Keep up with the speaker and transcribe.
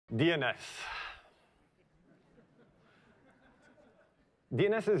DNS.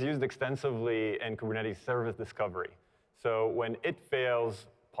 DNS is used extensively in Kubernetes service discovery. So when it fails,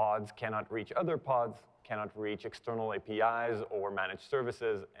 pods cannot reach other pods, cannot reach external APIs or managed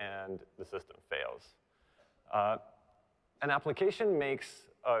services, and the system fails. An application makes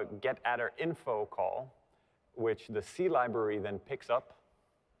a getAtterInfo call, which the C library then picks up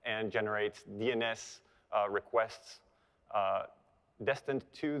and generates DNS requests destined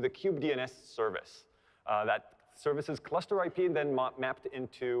to the kubedns service. That service's cluster IP then mapped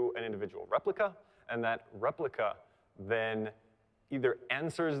into an individual replica, and that replica then either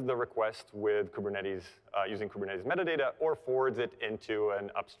answers the request with Kubernetes using Kubernetes metadata or forwards it into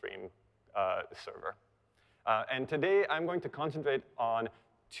an upstream server. And today, I'm going to concentrate on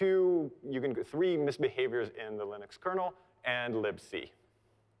three misbehaviors in the Linux kernel and LibC.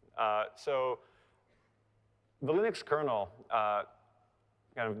 So the Linux kernel,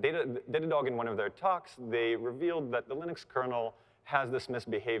 Datadog in one of their talks, they revealed that the Linux kernel has this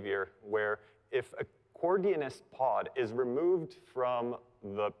misbehavior where if a core DNS pod is removed from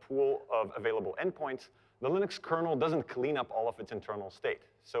the pool of available endpoints, the Linux kernel doesn't clean up all of its internal state.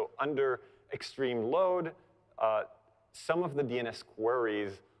 So under extreme load, some of the DNS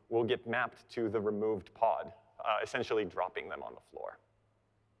queries will get mapped to the removed pod, essentially dropping them on the floor.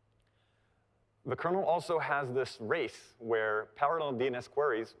 The kernel also has this race where parallel DNS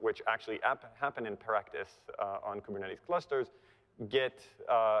queries, which actually happen in practice on Kubernetes clusters,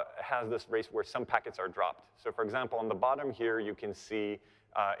 has this race where some packets are dropped. So for example, on the bottom here, you can see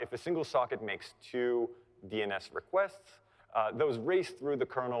if a single socket makes 2 DNS requests, those race through the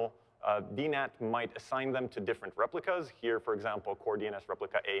kernel. DNAT might assign them to different replicas. Here, for example, core DNS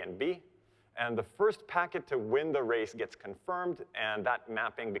replica A and B. And the first packet to win the race gets confirmed, and that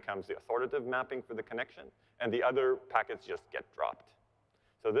mapping becomes the authoritative mapping for the connection. And the other packets just get dropped.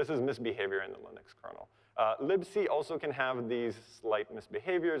 So this is misbehavior in the Linux kernel. LibC also can have these slight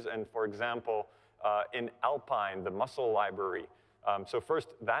misbehaviors. And for example, in Alpine, the muscle library, so first,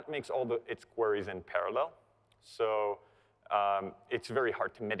 that makes all its queries in parallel. So it's very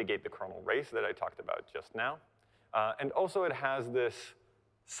hard to mitigate the kernel race that I talked about just now. And also, it has this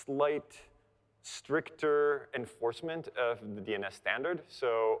slight stricter enforcement of the DNS standard.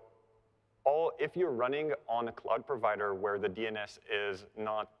 So if you're running on a cloud provider where the DNS is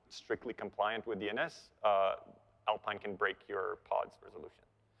not strictly compliant with DNS, Alpine can break your pod's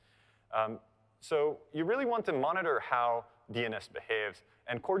resolution. So you really want to monitor how DNS behaves.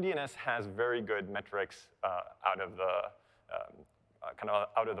 And core DNS has very good metrics out of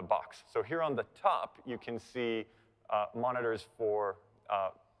the box. So here on the top, you can see monitors for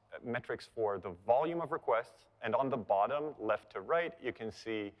metrics for the volume of requests. And on the bottom, left to right, you can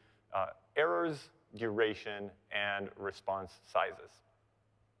see errors, duration, and response sizes.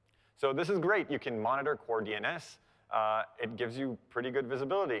 So this is great. You can monitor core DNS. It gives you pretty good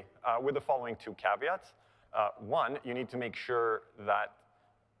visibility with the following 2 caveats. One, you need to make sure that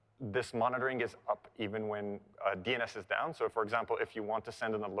this monitoring is up even when DNS is down. So for example, if you want to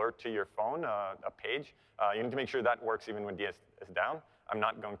send an alert to your phone, a page, you need to make sure that works even when DNS is down. I'm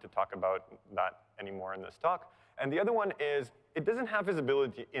not going to talk about that anymore in this talk. And the other one is it doesn't have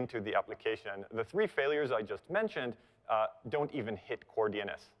visibility into the application. The 3 failures I just mentioned don't even hit core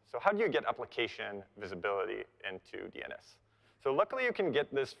DNS. So how do you get application visibility into DNS? So luckily, you can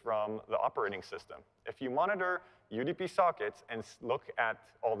get this from the operating system. If you monitor UDP sockets and look at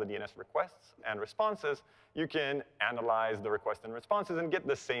all the DNS requests and responses, you can analyze the requests and responses and get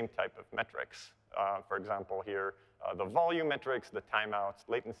the same type of metrics. For example, here, the volume metrics, the timeouts,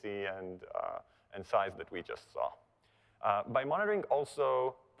 latency, and size that we just saw. By monitoring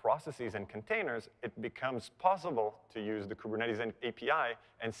also processes and containers, it becomes possible to use the Kubernetes API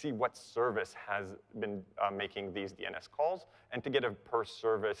and see what service has been making these DNS calls, and to get a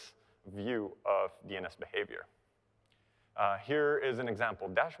per-service view of DNS behavior. Here is an example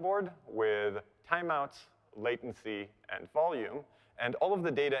dashboard with timeouts, latency, and volume. And all of the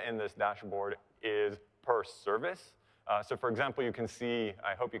data in this dashboard is per service. So for example, you can see,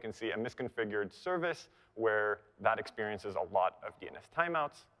 I hope you can see, a misconfigured service where that experiences a lot of DNS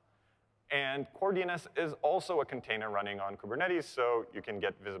timeouts. And core DNS is also a container running on Kubernetes, so you can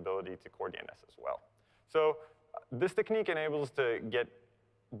get visibility to core DNS as well. So this technique enables to get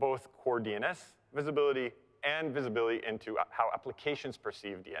both core DNS visibility and visibility into how applications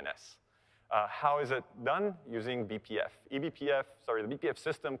perceive DNS. How is it done? Using BPF. eBPF, sorry, the BPF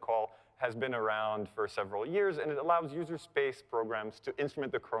system call has been around for several years, and it allows user space programs to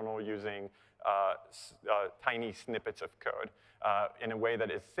instrument the kernel using tiny snippets of code in a way that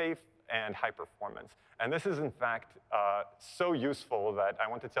is safe and high performance. And this is, in fact, so useful that I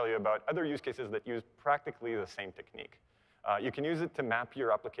want to tell you about other use cases that use practically the same technique. You can use it to map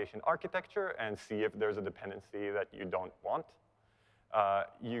your application architecture and see if there's a dependency that you don't want.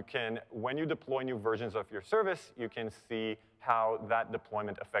 You can, when you deploy new versions of your service, you can see how that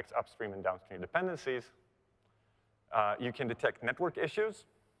deployment affects upstream and downstream dependencies. You can detect network issues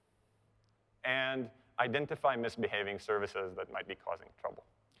and identify misbehaving services that might be causing trouble.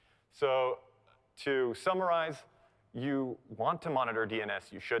 So to summarize, you want to monitor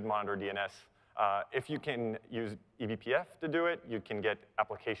DNS. You should monitor DNS. If you can use eBPF to do it, you can get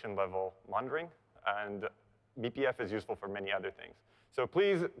application-level monitoring. And BPF is useful for many other things. So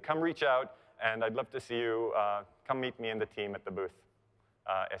please come reach out, and I'd love to see you. Come meet me and the team at the booth,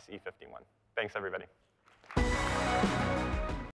 SE51. Thanks, everybody.